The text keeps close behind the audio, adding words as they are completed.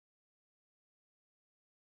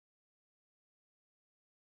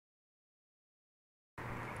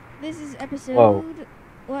This is episode, Whoa.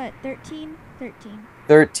 what, 13? 13.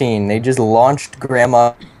 13. They just launched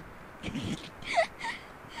Grandma.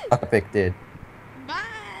 Epic did.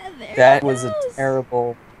 There That she was a goes.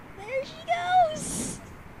 terrible. There she goes.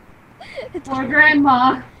 Poor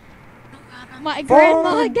Grandma. My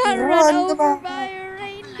grandma got run run over the by a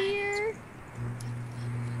reindeer.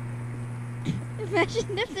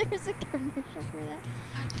 Imagine if there was a commercial for that.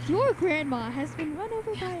 Your grandma has been run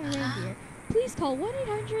over by a reindeer. Please call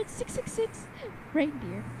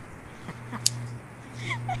 1-800-666-REINDEER.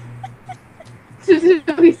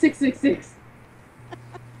 Specifically 666.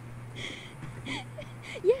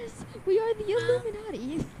 Yes, we are the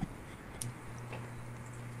Illuminati.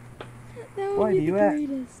 That would Why be do you the ask?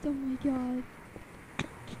 greatest. Oh my god.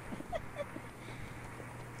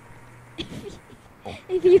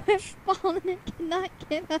 If you have fallen and cannot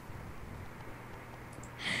get up.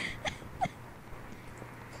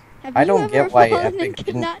 Have I you don't ever get why fallen and Epic could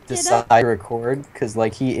didn't not get decide up? to record, because,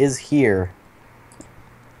 like, he is here.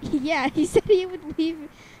 Yeah, he said he would leave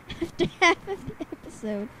after half of the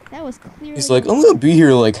episode. That was clearly. He's like, I'm gonna be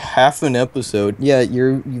here like half an episode. Yeah,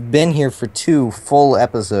 you've been here for 2 full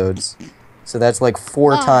episodes. So that's like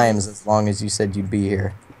 4 Lies. times as long as you said you'd be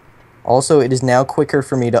here. Also, it is now quicker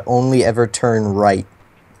for me to only ever turn right.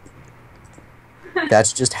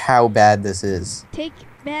 That's just how bad this is. Take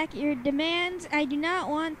back your demands. I do not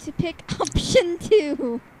want to pick option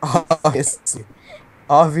 2.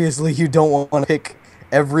 Obviously, you don't want to pick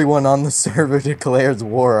everyone on the server declares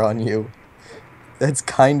war on you. That's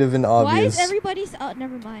kind of an Why obvious is everybody's? Oh,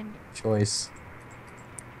 never mind. choice.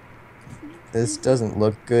 This doesn't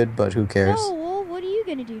look good, but who cares? No, well, what are you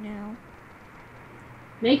gonna do now?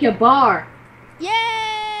 Make a bar. Yeah!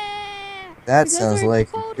 That You guys sounds are like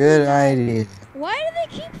a totally good right. idea. Why do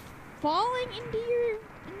they keep falling into your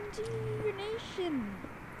nation?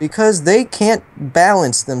 Because they can't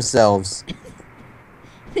balance themselves.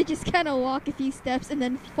 They just kind of walk a few steps and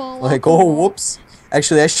then fall. Like, off the oh, wall. whoops.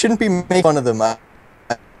 Actually, I shouldn't be making fun of them.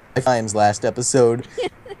 Times last episode.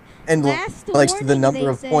 And Last like the warning, number they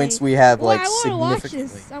of say. points we have, Well, like, I want to watch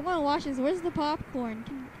significantly. this. I want to watch this. Where's the popcorn?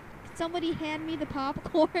 Can somebody hand me the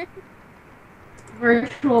popcorn?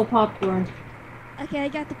 Virtual popcorn. Okay, I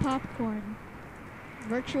got the popcorn.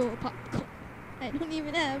 Virtual popcorn. I don't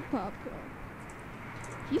even have popcorn.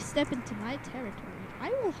 If you step into my territory, I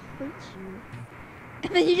will hurt you.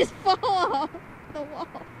 And then you just fall off the wall.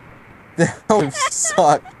 That would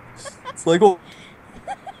suck. It's like, oh,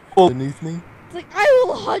 beneath me. It's like, I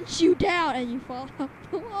will hunt you down, and you fall off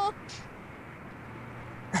the wall.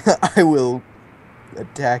 I will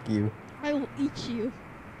attack you. I will eat you.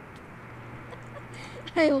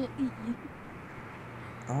 I will eat you.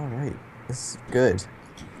 Alright, this is good.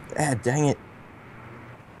 Ah, dang it.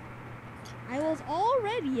 I was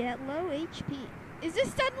already at low HP. Is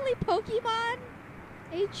this suddenly Pokemon?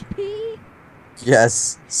 HP?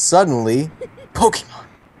 Yes, suddenly, Pokemon.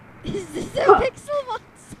 Is this a Pixel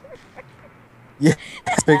monster? Yeah,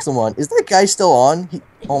 it's Pixelmon. Is that guy still on?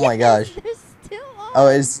 Oh my Yes, gosh. they're still on. Oh,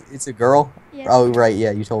 it's a girl? Yeah, Oh, right,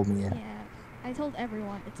 yeah, you told me, yeah. yeah. I told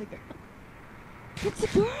everyone it's a girl. It's a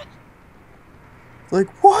girl?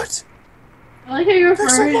 Like, what? I like how you refer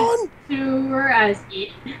Pixelmon? to her as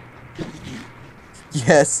it.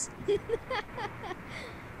 Yes.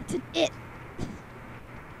 It's an it.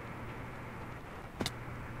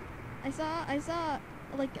 I saw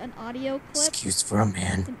like an audio clip. Excuse for a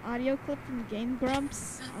man. An audio clip from Game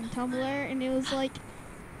Grumps on Tumblr, and it was like,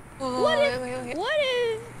 Whoa, what wait, if, wait, wait. what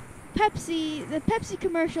if Pepsi, the Pepsi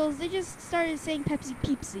commercials, they just started saying Pepsi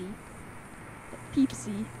Peepsy.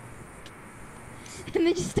 Peepsy. And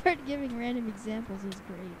they just started giving random examples. It was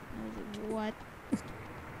great. I was like, what?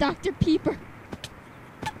 Dr. Peeper.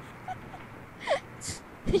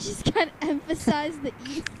 They just kind of emphasized the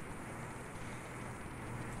E.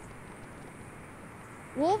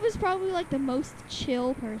 Wolv is probably like the most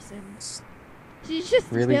chill person. She's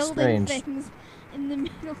just Really building strange. things in the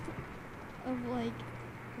middle of like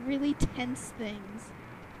really tense things.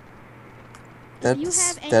 Do you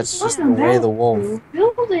have anything That's just the else? way of the wolf. to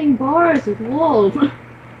Building bars with Wolf.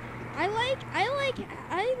 I like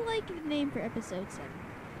the name for episode 7.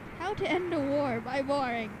 How to End a War by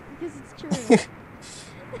Boring, because it's true.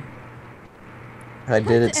 I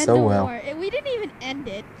did it so well. We didn't even end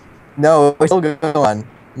it. No, we're still going on.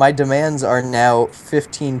 My demands are now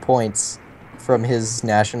 15 points from his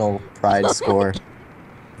national pride score.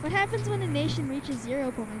 What happens when a nation reaches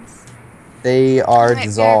 0 points? They are Alright,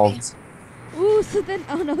 dissolved. Ooh, so then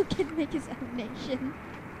Ono can make his own nation.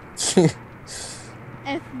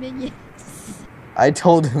 F minions. I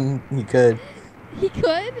told him he could. He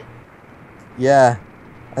could? Yeah.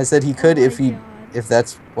 I said he could Oh my if he God. if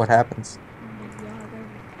that's what happens. Oh my god, that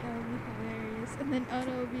would be hilarious. And then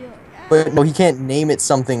Ono would be like, ah. But no, he can't name it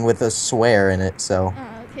something with a swear in it, so.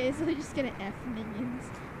 Okay, so they're just gonna F minions.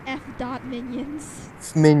 F dot minions.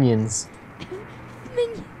 Minions.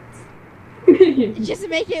 Minions. Just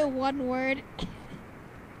make it one word.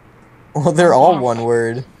 Well, they're all one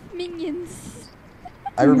word. Minions.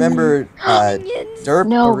 I remember Minions. Derp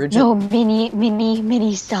No, original.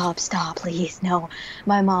 Minnie, stop, please. No.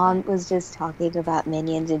 My mom was just talking about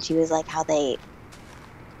minions and she was like how they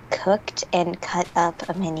cooked and cut up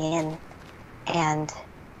a minion and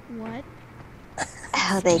What?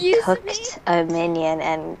 how they Excuse cooked me? a minion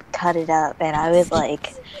and cut it up and I was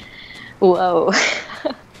like, whoa.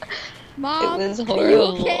 Mom, It was are you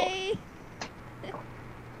horrible. okay?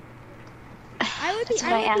 I would That's be,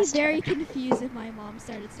 what I I would be asked very her. confused if my mom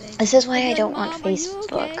started saying. This is that. why I'd be I like, don't want Mom, are you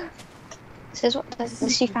Facebook. okay? This is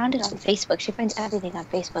what she found it on Facebook. She finds everything on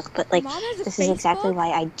Facebook, but like Mom has a this is exactly Facebook? why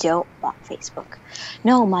I don't want Facebook.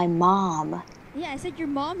 No, my mom. Yeah, I said your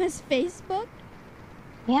mom has Facebook.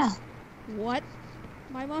 Yeah. What?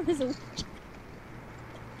 My mom has a WeChat.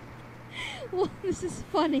 Well, this is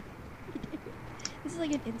funny. This is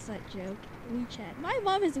like an inside joke. WeChat. My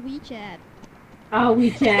mom has WeChat. Oh,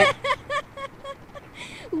 WeChat.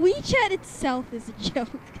 WeChat itself is a joke.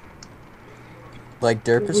 Like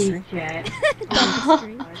Derpistry? WeChat.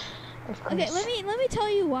 Dentistry. Of course. Okay, let me tell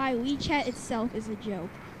you why WeChat itself is a joke.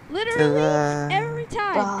 Literally, every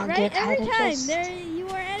time, Well, right? you're Every kinda time just- you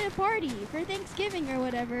are at a party for Thanksgiving or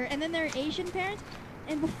whatever, and then there are Asian parents,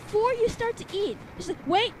 and before you start to eat, just like,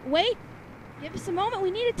 wait, give us a moment.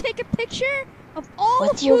 We need to take a picture of all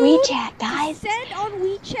What's the your food WeChat, to guys? send on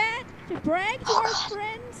WeChat to brag to our God.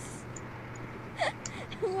 friends.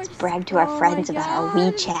 We're just- Brag to our oh friends my about our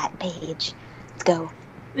God. WeChat page. Let's go.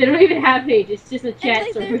 They don't even have pages, just a And chat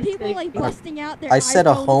like there are service. people like busting out their I set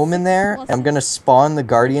a iPhone home in 6 there. Pluses. I'm gonna spawn the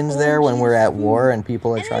Guardians there when we're at war OMG and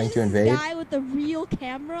people are and trying there's to this invade. guy with the real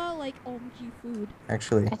camera, like OMG food.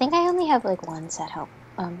 Actually, I think I only have like one set home.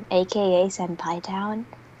 AKA Senpai Town.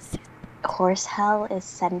 Horse Hell is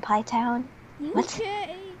Senpai Town. What?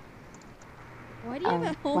 Okay. Why do you have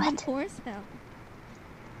a home in what? Horse Hell?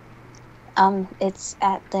 It's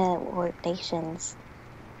at the War Nations.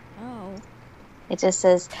 Oh. It just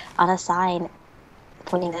says on a sign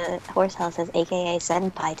pointing to Horse Hell, it says AKA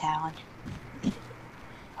Senpai Town. What?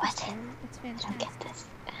 That's I don't fantastic. get this.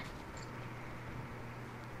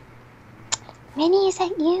 Minnie, is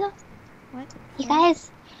that you? What? You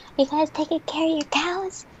guys taking care of your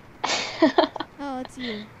cows? Oh, it's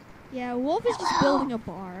you. Yeah, Wolf is just building a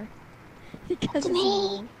bar. Because It's it's me.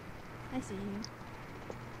 Wolf. I see you.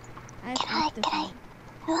 I have Can I- to can I- feed.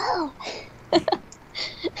 Hello.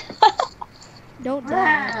 Don't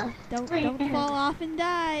die. Don't fall off and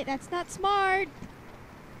die. That's not smart.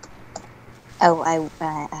 Oh, I don't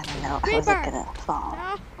know. I Creeper. wasn't gonna fall.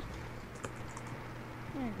 No.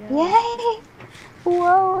 There you go. Yay!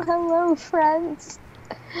 Whoa, hello, friends.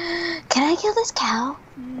 Can I kill this cow?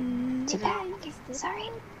 Too Yeah, bad. you Okay, just did. sorry.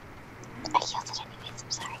 I killed it anyways.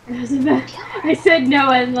 I'm sorry. I said no,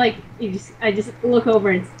 and like I just look over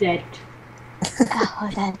and it's dead. Oh,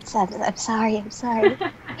 I'm sorry. I'm sorry.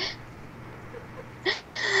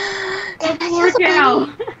 Can I Poor kill the cow.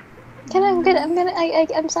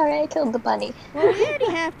 bunny? I'm sorry. I killed the bunny. Well, we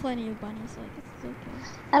already have plenty of bunnies, so I guess it's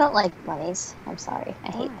okay. I don't like bunnies. I'm sorry.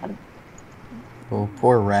 I hate Why? them. oh,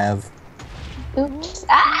 poor Rav. Oops.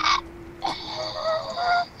 Ah!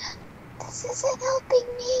 This isn't helping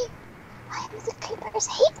me. Why do the creepers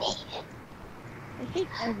hate me? I hate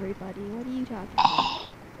everybody. What are you talking about?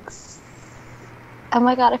 Eggs. Oh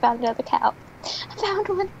my god, I found another cow. I found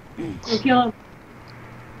one. We'll kill him.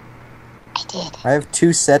 I did. I have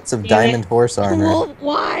 2 sets of Damn it. diamond horse armor. Well,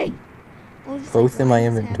 why? Well, just Both in my why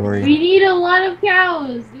is this inventory. We need a lot of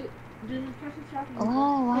cows. Does this person talking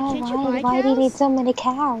about? can't you buy Why do you need cows? so many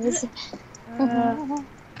cows?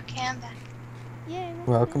 Okay, I'm back. Yeah,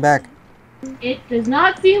 Welcome back. It does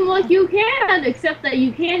not seem like you can, except that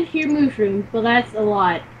you can hear mushrooms, but that's a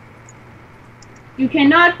lot. You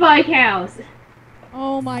cannot buy cows.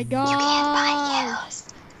 Oh my god. You can't buy cows.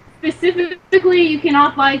 Specifically, you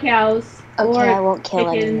cannot buy cows Okay, I or won't kill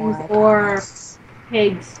chickens anymore. I or promise.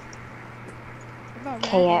 pigs. What about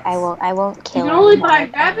Okay, rabbits? I won't You kill can only anymore. buy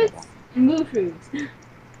rabbits and mushrooms.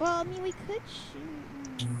 Well, I mean, we could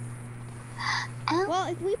shoot. Oh. Well,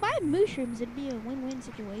 if we buy mushrooms, it'd be a win-win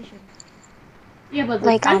situation. Yeah, but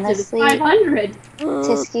Like, expensive. honestly- It's 500.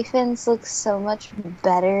 Tiskyphins looks so much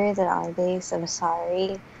better than our base. I'm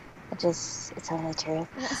sorry. It's only true.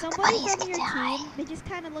 Well, somebody bunny's from your gonna die. team, they just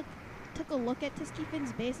kind of took a look at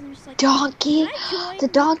Tiskyphins' base and just like, Donkey! Can I join? The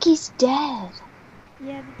donkey's dead.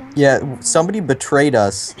 Yeah, the dumb Yeah, people. somebody betrayed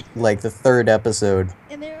us, like, the 3rd episode.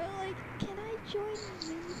 And they were like, can I join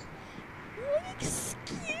you? Like,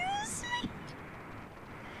 excuse me?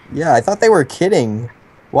 Yeah, I thought they were kidding.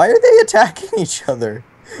 Why are they attacking each other?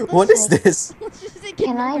 What is just- this? Let's just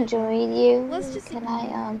Can I ignore them. join you? Let's just Can ignore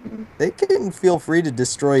I They can feel free to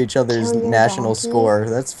destroy each other's Kill your national donkey? score.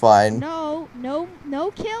 That's fine. No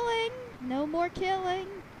killing. No more killing.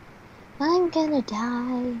 I'm gonna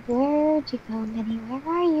die. Where'd you go, Minnie?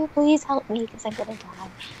 Where are you? Please help me, because I'm gonna die.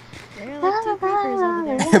 There are like 2 creepers over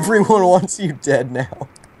there. Everyone wants you dead now.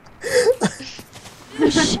 Oh,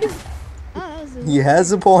 shoot. Oh, that was a He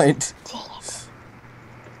has a point. Dang it.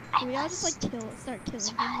 Do we all just like start killing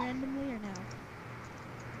them randomly or no?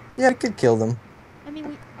 Yeah, I could kill them. I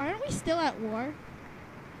mean, aren't we still at war?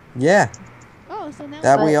 Yeah, Oh, so now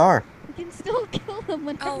that But- we are. we can still kill them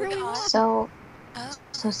whenever we God. want. So, Oh,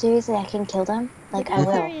 so seriously, I can kill them? Like, I Don't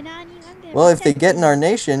will. worry, Nani, I'm gonna Well, if they protect get in you. our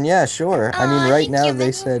nation, yeah, sure. I mean, Aw, right thank now you, they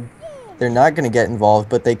Minnie. said they're not going to get involved,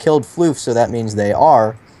 but they killed Floof, so that means they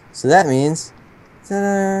are. So that means...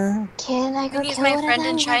 Ta-da. Can I go Minnie's kill my one of friend them?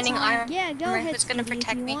 in shining That's all. armor. Yeah, go ahead, Who's gonna Stevie.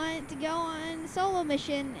 protect If you me? want to go on solo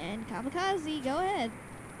mission and kamikaze, go ahead.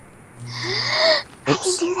 I can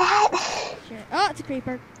Oops. do that. Sure. Oh, it's a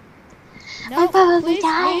creeper. No, I'll probably please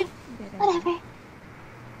die. leave. Okay, there we go. Whatever.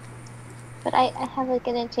 But I have like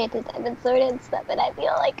an enchanted diamond sword and stuff, and I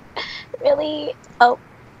feel like really. Oh,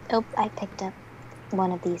 I picked up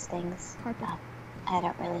one of these things. Carpet. I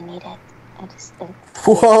don't really need it. I just.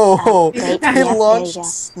 Whoa! Great. He Yes, there you launched go.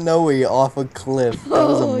 Snowy off a cliff. That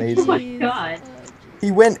was Oh, amazing. my jeez. God. Oh, jeez. He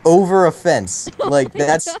went over a fence. Like, my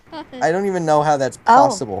that's... God. I don't even know how that's Oh.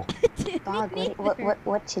 possible. Me Bog, neither.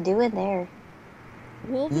 what you doing there?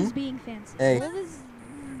 Wolf Hmm? is being fancy. Hey. Wolf is.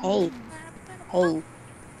 Hey, hey,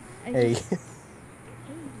 I Hey. just- hey.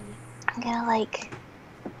 I'm gonna like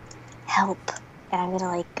help, and I'm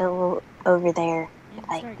gonna like go over there. And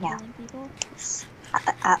Like, start yeah. killing people.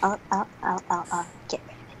 I'll get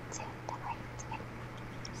rid of it soon. Don't worry. It's okay.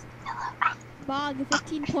 Hello. Bog,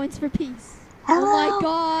 15 points for peace. Hello. Oh my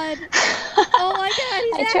god. Oh my god,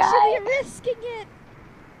 he's I actually tried. risking it.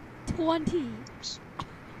 20.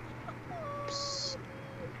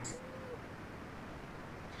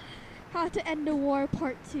 How to End a War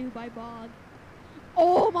Part 2 by Bog.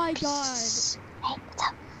 Oh my god. Hey, what's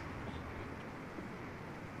up?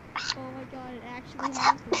 Oh my god, it actually What's up?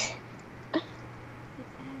 happened. It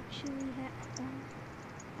actually happened.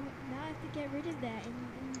 Oh, now I have to get rid of that in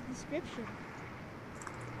the description.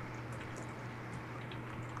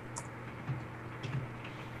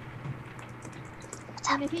 What's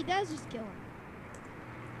up? And if he does, just kill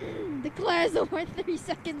him. Declares the war 3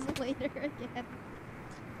 seconds later again.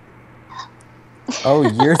 Oh,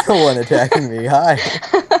 you're the one attacking me. Hi.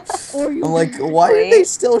 Or you I'm like, why are they Wait,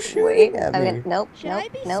 still shooting at I'm me? gonna, nope, Should I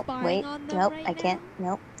nope, be nope, spying wait, on them nope, right I can't, now?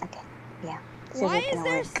 nope, okay, yeah. This Why isn't is gonna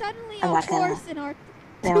there work. suddenly I'm a not gonna- horse in our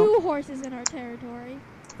No. 2 horses in our territory?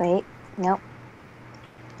 Wait, nope.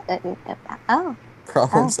 Oh,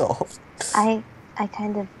 Problem Oh. solved. I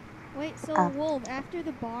kind of, Wait, so Wolf, after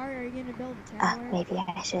the bar, are you gonna build a tower? maybe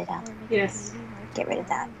I should, Or make it Yes. maybe like Get rid of a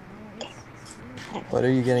that. tower? No, Okay. it's- What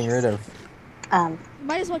are you getting rid of? You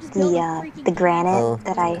might as well just build a freaking the granite Oh,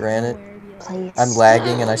 that I granite. placed. I'm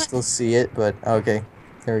lagging and I still see it, but okay.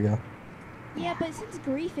 There we go. Yeah, but since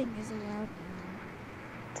griefing is allowed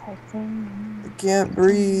I can't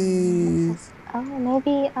breathe. Oh,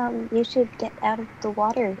 maybe you should get out of the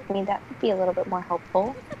water. I mean, that would be a little bit more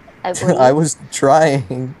helpful. I believe. I was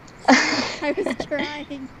trying. I was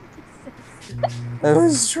trying. I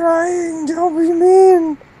was trying. Don't be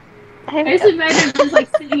mean. I just imagine just like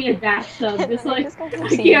sitting in a bathtub, just like I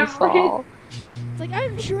can't breathe. fall. It's like,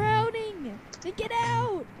 I'm drowning! Then get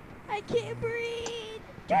out! I can't breathe!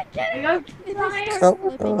 Get I'm out! And they trying. start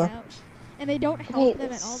flipping out. And they don't help Wait,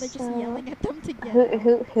 them at all, they're just so yelling at them to get Who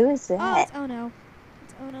out. who is Oh, that? it's Ono.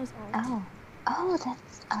 It's Ono's alt.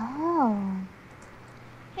 Oh.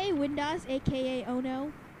 Hey, Windows, aka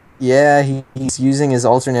Ono. Yeah, he's using his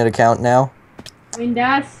alternate account now. I mean,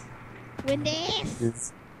 that's Windows!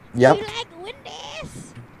 It's- Yep. You like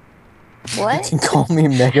Windows? You What? can call me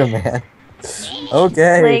Mega Man.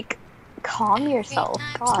 Okay. Like, calm yourself.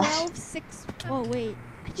 Gosh. 12-6. Oh, wait.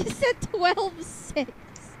 I just said 12-6.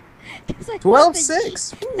 'Cause I thought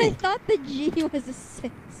 12-6. I thought the G was a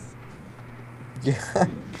 6. Yeah.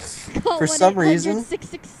 Call For some reason,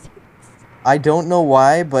 1-800-666. I don't know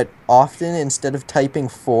why, but often instead of typing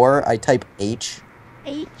 4, I type H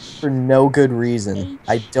H. for no good reason.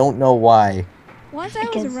 I H. don't know why. Once I was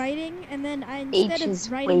Because writing, and then H instead is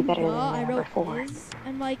of way writing better the, than I number wrote 4. is.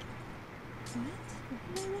 I'm like, what?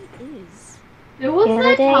 Why did I write is? There was The other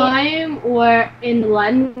that day- time where in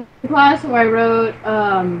Latin class where I wrote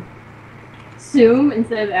sum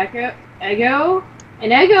instead of ego,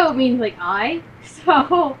 and ego means like I,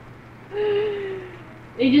 so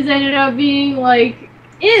it just ended up being like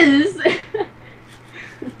is.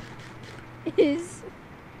 Is.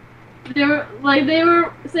 They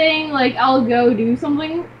were saying like I'll go do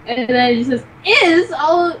something, and then it just says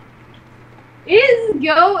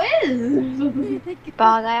go is.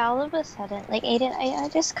 Bog, I all of a sudden, like, Aiden, I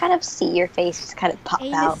just kind of see your face just kind of pop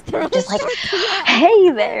Anus out. throws Just like, tortilla.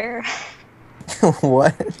 hey there.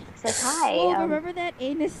 What? It's like, hi, Well, remember that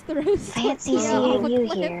anus throws fancy tortilla off seeing a you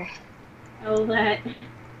cliff? here. Oh, that.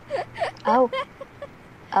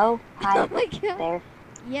 Oh, hi Oh my god. there.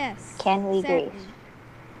 Yes. Can we exactly.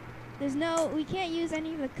 grieve? We can't use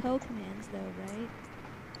any of the co-commands though, right?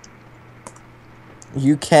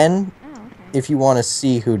 You can Oh, okay. if you want to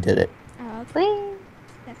see who did it. Oh, okay. Whee!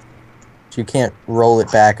 That's good. But you can't roll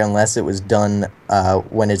it back unless it was done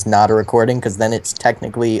when it's not a recording, because then it's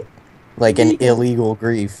technically like an Illegal. illegal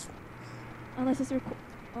grief. Unless it's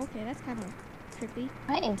okay, that's kind of trippy.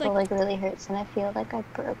 My ankle like really hurts and I feel like I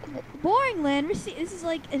broke it. Boringland, this is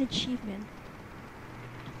like an achievement.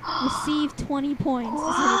 Receive 20 points. This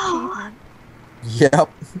is an achievement.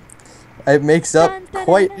 Yep. It makes up Dun, dun,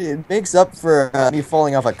 quite. dun, dun. It makes up for me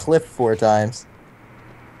falling off a cliff 4 times.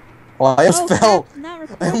 Well, I just Oh, fell. crap, not I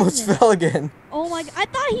recording almost this. fell again. Oh my god, I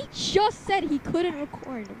thought he just said he couldn't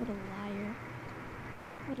record. What a liar.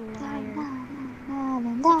 What a liar.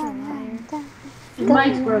 Such a liar. His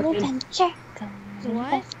mic's broken. The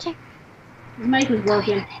what? His mic was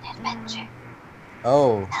broken.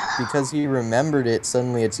 Oh, because he remembered it,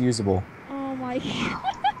 suddenly it's usable. Oh my god.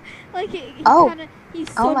 Like, he Oh. kinda, he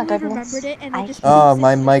Oh my suddenly goodness. remembered it and then I just Oh, fixed it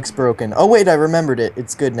my just mic's now. broken. Oh wait, I remembered it.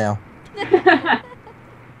 It's good now.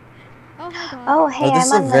 Oh my god. Oh, hey, Oh, this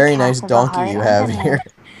is I'm a on very like nice half of a donkey heart. you I'm have gonna- here.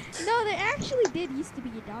 No, there actually did used to be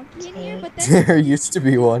a donkey in here, but then There it used to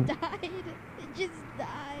be one. died. It just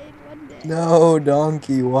died one day. No,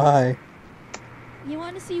 donkey, why? You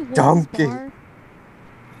want to see Wolv's Donkey. bar?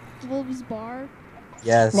 Wolv's bar?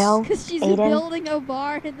 Yes. No, Because she's Aiden. building a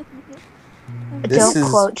bar in the middle. of This Don't is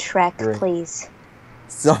quote Shrek, great. please.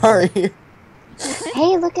 Sorry. What?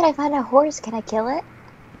 Hey, look at I found a horse. Can I kill it?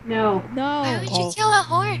 No. No. Why would you Okay. kill a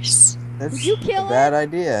horse? That's you kill a bad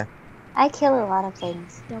idea. I kill a lot of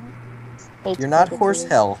things. Don't. Hate You're not to horse do.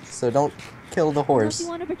 hell, so don't kill the Unless horse. you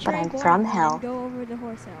want to betray I'm Boringland from and hell. Go over the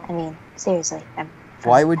horse I hell. mean, seriously. I'm from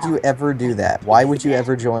Why would hell. you ever do that? Why would you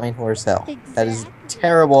ever join horse hell? That is a Exactly.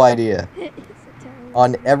 terrible idea It's a terrible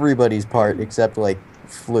on idea. everybody's part except like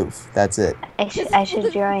Floof. That's it. I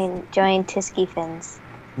should join Tiskyphins.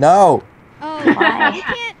 No, Oh, Why? you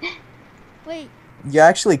can't. Wait, you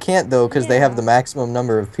actually can't though because they have Yeah. the maximum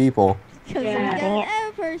number of people. because Yeah. we Dang got it.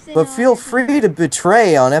 a person. But on feel it, free to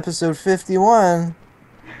betray on episode 51.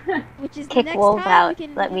 Which is the Kick next Wolf time out. we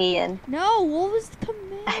can. Let me in. No, Wolf is the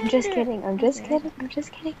commander. I'm just kidding. I'm just Okay. kidding. I'm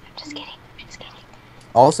just kidding. I'm just kidding. I'm just kidding.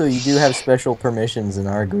 Also, you do have special permissions in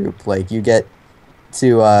our group. Like you get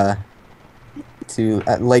to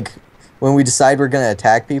like when we decide we're gonna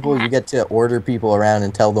attack people, you get to order people around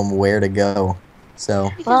and tell them where to go.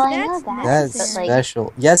 So Because Well, I know that's that, that's necessary. but, like,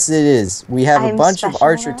 special. Yes, it is. We have a I'm bunch of special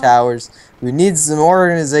archer now? towers. We need some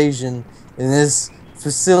organization in this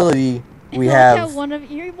facility. We I like how have. one of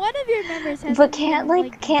your members has. But can't been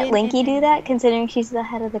Linky in do it. that considering she's the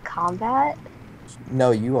head of the combat?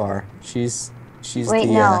 No, you are. She's Wait,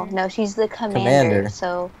 the no, she's the commander, commander.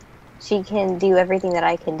 so she can do everything that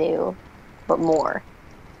I can do, but more.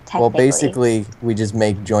 Well, Technically. basically, we just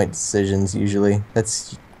make joint decisions usually.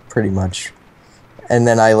 That's pretty much. And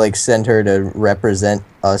then I like send her to represent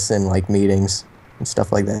us in like meetings and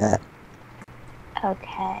stuff like that.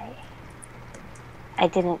 Okay. I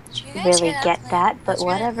didn't Did you guys really hear get plane? that, It but was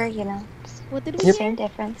really whatever, loud. you know. What did we Yep. hear? Same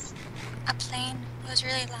difference. A plane. It was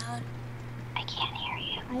really loud. I can't hear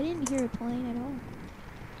you. I didn't hear a plane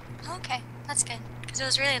at all. Okay, that's good. Because it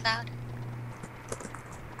was really loud.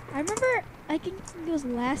 I remember, I think it was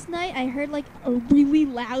last night, I heard like a really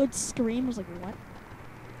loud scream. I was like, what?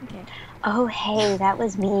 Okay. Oh, hey, that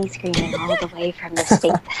was me screaming all the way from the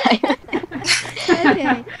state that I'm in.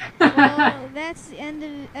 Okay. Well, that's the end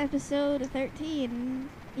of episode 13.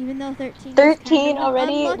 Even though 13 is 13 kind of an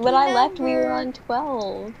already? unlucky When I left, we were number. on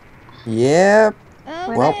 12. Yep.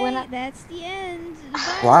 Okay, Well- that's the end.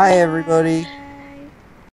 Bye, everybody. Bye.